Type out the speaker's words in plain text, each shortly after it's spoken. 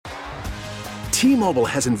T-Mobile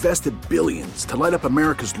has invested billions to light up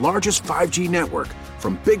America's largest 5G network,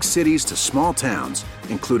 from big cities to small towns,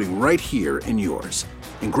 including right here in yours.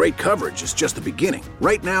 And great coverage is just the beginning.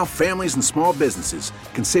 Right now, families and small businesses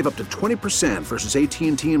can save up to 20% versus AT&T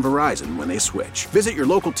and Verizon when they switch. Visit your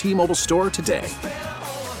local T-Mobile store today.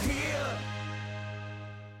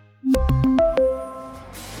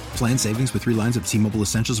 Plan savings with 3 lines of T-Mobile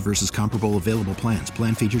Essentials versus comparable available plans.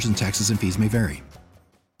 Plan features and taxes and fees may vary.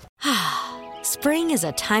 Spring is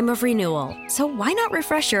a time of renewal, so why not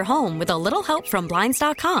refresh your home with a little help from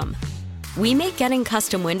Blinds.com? We make getting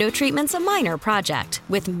custom window treatments a minor project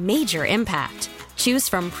with major impact. Choose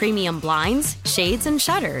from premium blinds, shades, and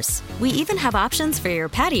shutters. We even have options for your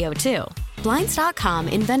patio, too. Blinds.com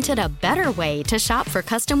invented a better way to shop for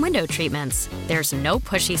custom window treatments. There's no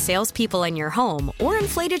pushy salespeople in your home or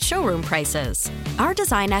inflated showroom prices. Our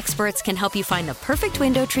design experts can help you find the perfect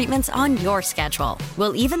window treatments on your schedule.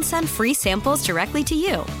 We'll even send free samples directly to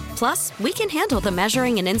you. Plus, we can handle the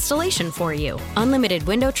measuring and installation for you. Unlimited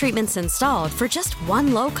window treatments installed for just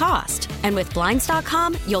one low cost. And with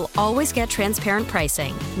Blinds.com, you'll always get transparent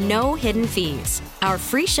pricing. No hidden fees. Our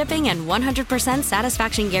free shipping and 100%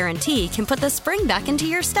 satisfaction guarantee can put the spring back into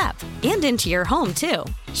your step and into your home, too.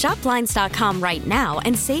 Shop Blinds.com right now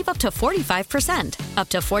and save up to 45%. Up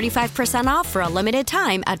to 45% off for a limited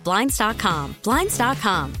time at Blinds.com.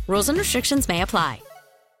 Blinds.com. Rules and restrictions may apply.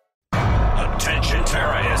 Attention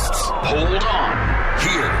terrorists, hold on.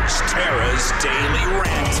 Here's Tara's Daily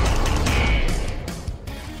Rant.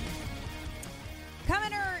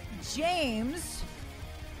 Governor James,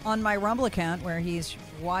 on my Rumble account where he's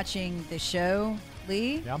watching the show,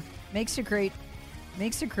 Lee, makes a great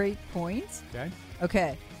point.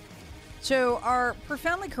 Okay. So our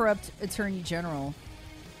profoundly corrupt Attorney General,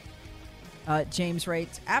 James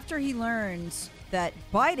writes, after he learns that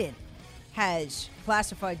Biden has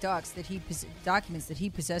classified documents that he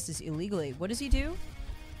possesses illegally, what does he do?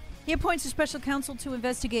 He appoints a special counsel to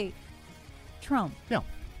investigate Trump. Yeah.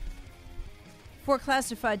 For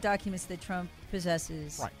classified documents that Trump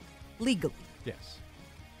possesses legally. Yes.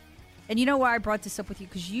 And you know why I brought this up with you?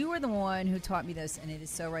 Because you are the one who taught me this, and it is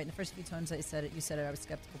so right. And the first few times I said it, you said it, I was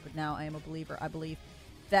skeptical, but now I am a believer. I believe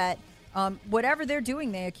that whatever they're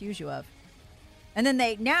doing, they accuse you of. And then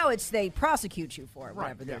they prosecute you for it,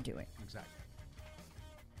 whatever they're doing. Exactly.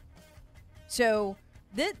 So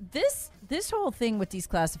this whole thing with these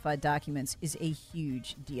classified documents is a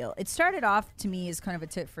huge deal. It started off to me as kind of a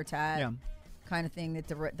tit for tat kind of thing that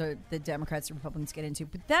the Democrats and Republicans get into.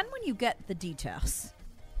 But then when you get the details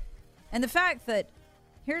and the fact that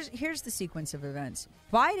here's the sequence of events.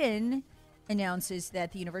 Biden announces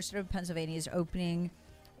that the University of Pennsylvania is opening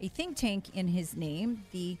a think tank in his name,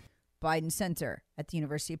 the Biden Center at the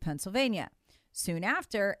University of Pennsylvania. Soon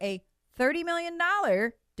after, a $30 million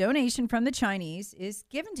donation from the Chinese is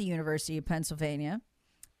given to University of Pennsylvania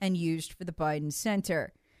and used for the Biden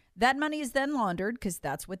Center. That money is then laundered, because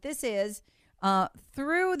that's what this is,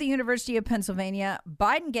 through the University of Pennsylvania.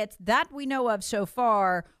 Biden gets, that we know of so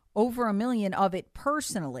far, over $1 million of it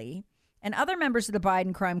personally. And other members of the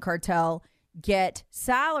Biden crime cartel get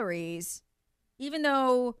salaries, even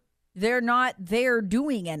though they're not there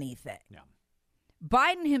doing anything. Yeah.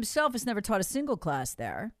 Biden himself has never taught a single class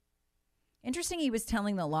there. Interesting, he was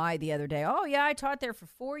telling the lie the other day. Oh, yeah, I taught there for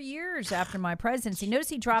 4 years after my presidency. Notice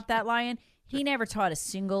he dropped that lie in. He never taught a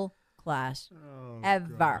single class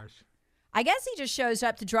ever. Gosh. I guess he just shows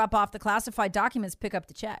up to drop off the classified documents, pick up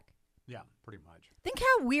the check. Yeah, pretty much. Think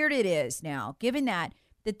how weird it is now, given that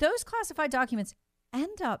those classified documents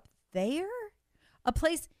end up there, a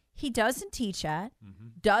place he doesn't teach at,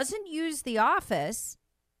 doesn't use the office,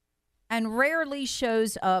 and rarely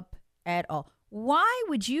shows up at all. Why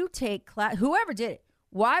would you take whoever did it?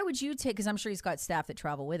 Why would you take? Because I'm sure he's got staff that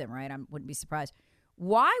travel with him, right? I wouldn't be surprised.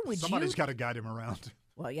 Why would Somebody's got to guide him around.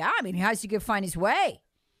 Well, yeah. I mean, how's he going to find his way?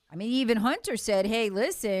 I mean, even Hunter said, "Hey,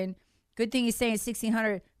 listen. Good thing he's staying at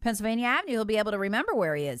 1600 Pennsylvania Avenue. He'll be able to remember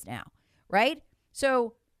where he is now, right?"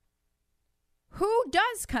 So, who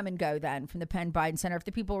does come and go then from the Penn Biden Center? If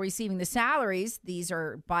the people receiving the salaries, these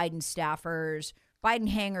are Biden staffers, Biden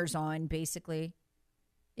hangers-on, basically.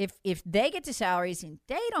 If they get the salaries and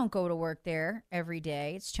they don't go to work there every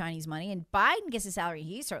day, it's Chinese money, and Biden gets a salary,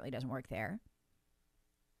 he certainly doesn't work there.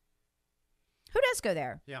 Who does go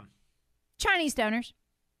there? Yeah. Chinese donors.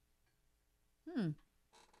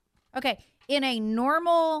 Okay. In a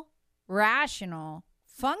normal, rational,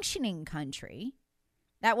 functioning country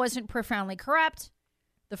that wasn't profoundly corrupt,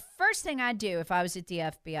 the first thing I'd do if I was at the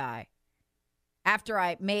FBI, after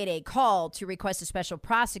I made a call to request a special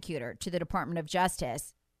prosecutor to the Department of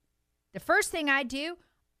Justice, the first thing I do,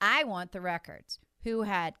 I want the records. who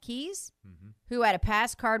had keys, who had a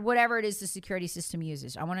pass card, whatever it is the security system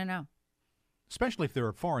uses. I want to know. Especially if there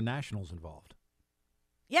are foreign nationals involved.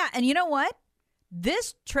 Yeah, and you know what?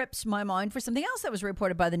 This trips my mind for something else that was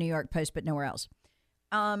reported by the New York Post, but nowhere else.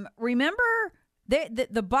 Remember, the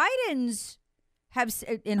Bidens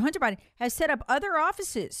Hunter Biden has set up other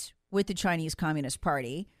offices with the Chinese Communist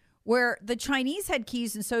Party where the Chinese had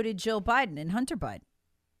keys and so did Jill Biden and Hunter Biden.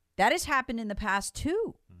 That has happened in the past,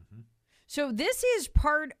 too. Mm-hmm. So this is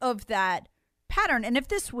part of that pattern. And if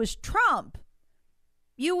this was Trump,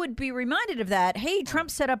 you would be reminded of that. Hey,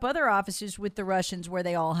 Trump set up other offices with the Russians where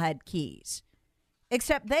they all had keys.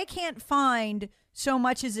 Except they can't find so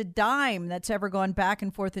much as a dime that's ever gone back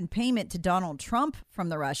and forth in payment to Donald Trump from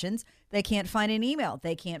the Russians. They can't find an email.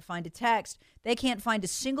 They can't find a text. They can't find a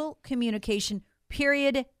single communication,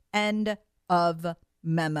 period, end of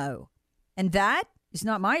memo. And that is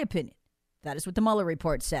not my opinion. That is what the Mueller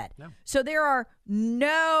report said. No. So there are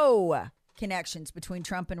no connections between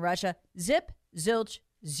Trump and Russia. Zip, zilch,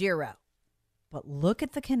 zero. But look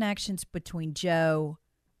at the connections between Joe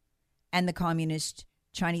and the Communist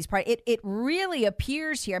Chinese Party. It really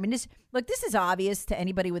appears here. I mean, this is obvious to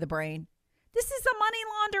anybody with a brain. This is a money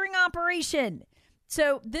laundering operation.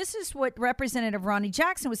 So this is what Representative Ronnie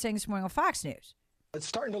Jackson was saying this morning on Fox News. It's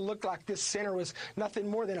starting to look like this center was nothing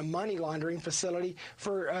more than a money laundering facility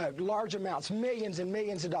for large amounts, millions and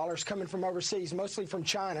millions of dollars coming from overseas, mostly from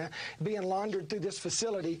China, being laundered through this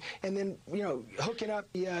facility, and then, hooking up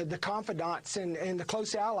the confidants and the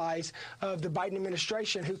close allies of the Biden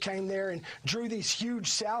administration who came there and drew these huge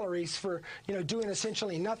salaries for, doing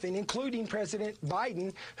essentially nothing, including President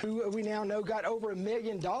Biden, who we now know got over $1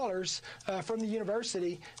 million from the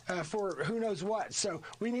university for who knows what. So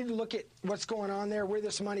we need to look at what's going on there, where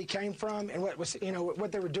this money came from, and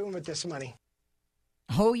what they were doing with this money.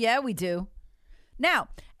 Oh, yeah, we do. Now,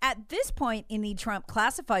 at this point in the Trump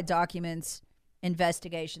classified documents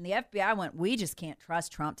investigation, the FBI went, we just can't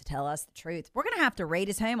trust Trump to tell us the truth. We're going to have to raid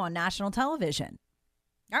his home on national television.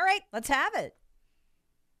 All right, let's have it.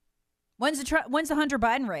 When's the Hunter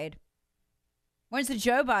Biden raid? When's the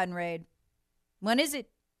Joe Biden raid? When is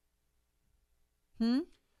it?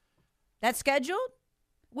 That's scheduled?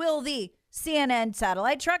 Will the CNN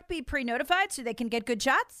satellite truck be pre-notified so they can get good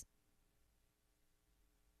shots?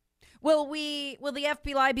 Will the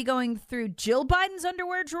FBI be going through Jill Biden's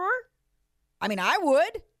underwear drawer? I mean, I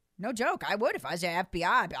would. No joke. I would if I was the FBI.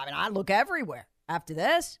 I mean, I'd look everywhere after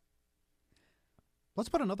this. Let's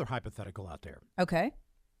put another hypothetical out there. Okay.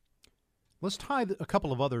 Let's tie a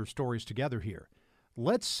couple of other stories together here.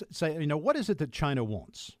 Let's say, what is it that China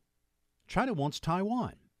wants? China wants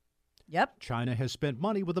Taiwan. Yep. China has spent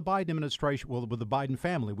money with the Biden administration, with the Biden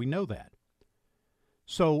family. We know that.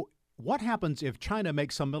 So what happens if China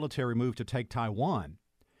makes some military move to take Taiwan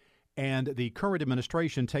and the current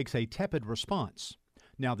administration takes a tepid response?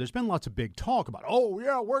 Now, there's been lots of big talk about,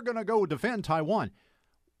 we're going to go defend Taiwan.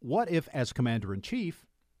 What if, as commander-in-chief,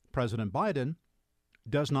 President Biden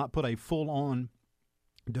does not put a full-on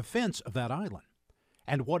defense of that island?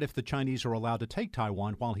 And what if the Chinese are allowed to take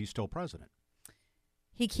Taiwan while he's still president?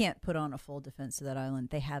 He can't put on a full defense of that island.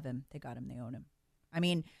 They have him. They got him. They own him. I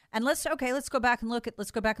mean, and let's go back and look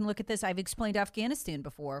at this. I've explained Afghanistan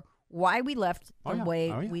before, why we left the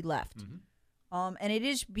way we left. Mm-hmm. And it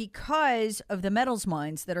is because of the metals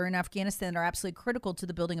mines that are in Afghanistan that are absolutely critical to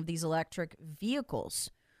the building of these electric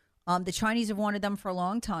vehicles. The Chinese have wanted them for a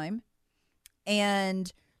long time.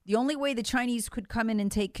 And the only way the Chinese could come in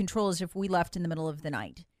and take control is if we left in the middle of the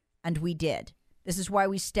night. And we did. This is why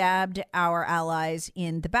we stabbed our allies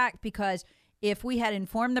in the back, because if we had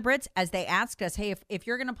informed the Brits, as they asked us, hey, if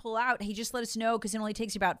you're going to pull out, hey, just let us know, because it only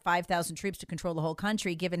takes about 5,000 troops to control the whole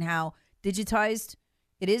country, given how digitized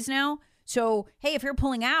it is now. So, hey, if you're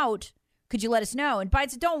pulling out, could you let us know? And Biden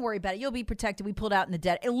said, don't worry about it. You'll be protected. We pulled out in the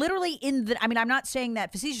dead. I'm not saying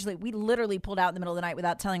that facetiously. We literally pulled out in the middle of the night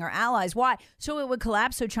without telling our allies. Why? So it would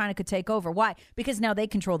collapse so China could take over. Why? Because now they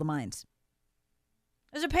control the mines.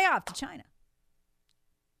 There's a payoff to China.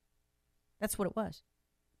 That's what it was.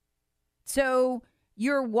 So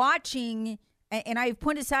you're watching, and I've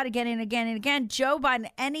pointed this out again and again and again, Joe Biden,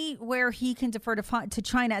 anywhere he can defer to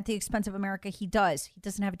China at the expense of America, he does. He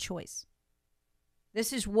doesn't have a choice.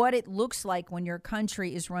 This is what it looks like when your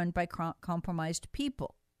country is run by compromised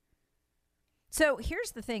people. So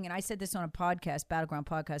here's the thing, and I said this on a podcast, Battleground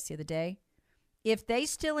Podcast, the other day. If they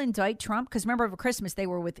still indict Trump, because remember over Christmas they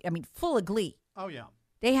were full of glee. Oh, yeah.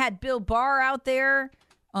 They had Bill Barr out there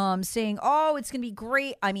saying, it's going to be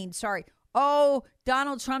great.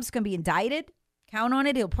 Donald Trump's going to be indicted. Count on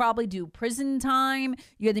it. He'll probably do prison time.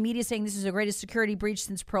 You had the media saying this is the greatest security breach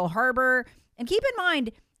since Pearl Harbor. And keep in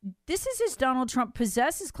mind, this is as Donald Trump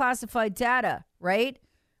possesses classified data, right?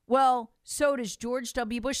 Well, so does George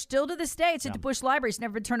W. Bush. Still to this day, it's at the Bush Library. It's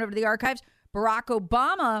never been turned over to the archives. Barack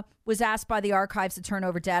Obama was asked by the archives to turn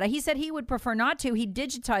over data. He said he would prefer not to. He'd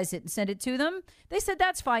digitize it and send it to them. They said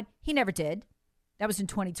that's fine. He never did. That was in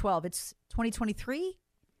 2012. It's 2023.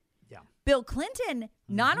 Yeah. Bill Clinton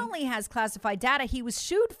not only has classified data, he was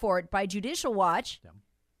sued for it by Judicial Watch. Yeah.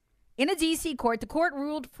 In a D.C. court, the court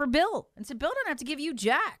ruled for Bill and said, Bill don't have to give you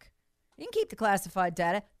jack. He can keep the classified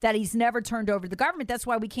data that he's never turned over to the government. That's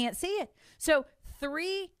why we can't see it. So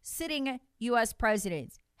 3 sitting U.S.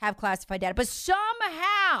 presidents have classified data. But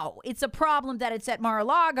somehow it's a problem that it's at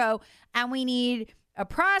Mar-a-Lago and we need a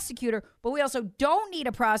prosecutor. But we also don't need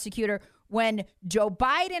a prosecutor when Joe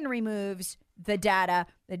Biden removes the data.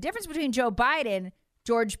 The difference between Joe Biden,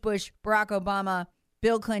 George Bush, Barack Obama,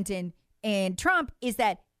 Bill Clinton, and Trump is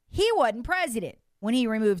that he wasn't president when he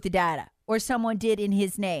removed the data, or someone did in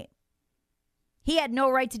his name. He had no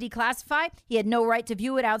right to declassify. He had no right to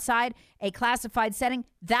view it outside a classified setting.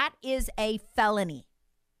 That is a felony.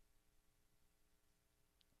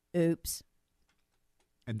 Oops.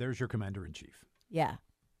 And there's your commander-in-chief. Yeah.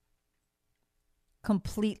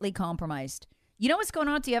 Completely compromised. You know what's going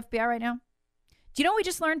on at the FBI right now? Do you know what we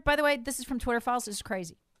just learned? By the way, this is from Twitter Files. This is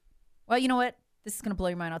crazy. Well, you know what? This is going to blow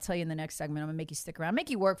your mind. I'll tell you in the next segment. I'm going to make you stick around. Make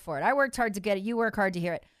you work for it. I worked hard to get it. You work hard to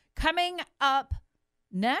hear it. Coming up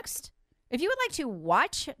next, if you would like to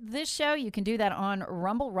watch this show, you can do that on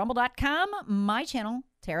Rumble, rumble.com. My channel,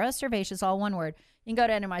 Tara Servatius, all one word. You can go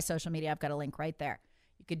to any of my social media. I've got a link right there.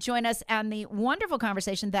 You could join us on the wonderful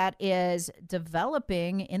conversation that is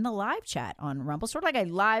developing in the live chat on Rumble, sort of like a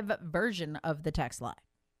live version of the text line.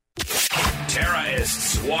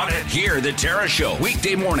 Terrorists want it. Hear the Tara Show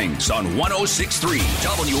weekday mornings on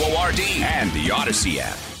 106.3 WORD and the Odyssey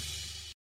app.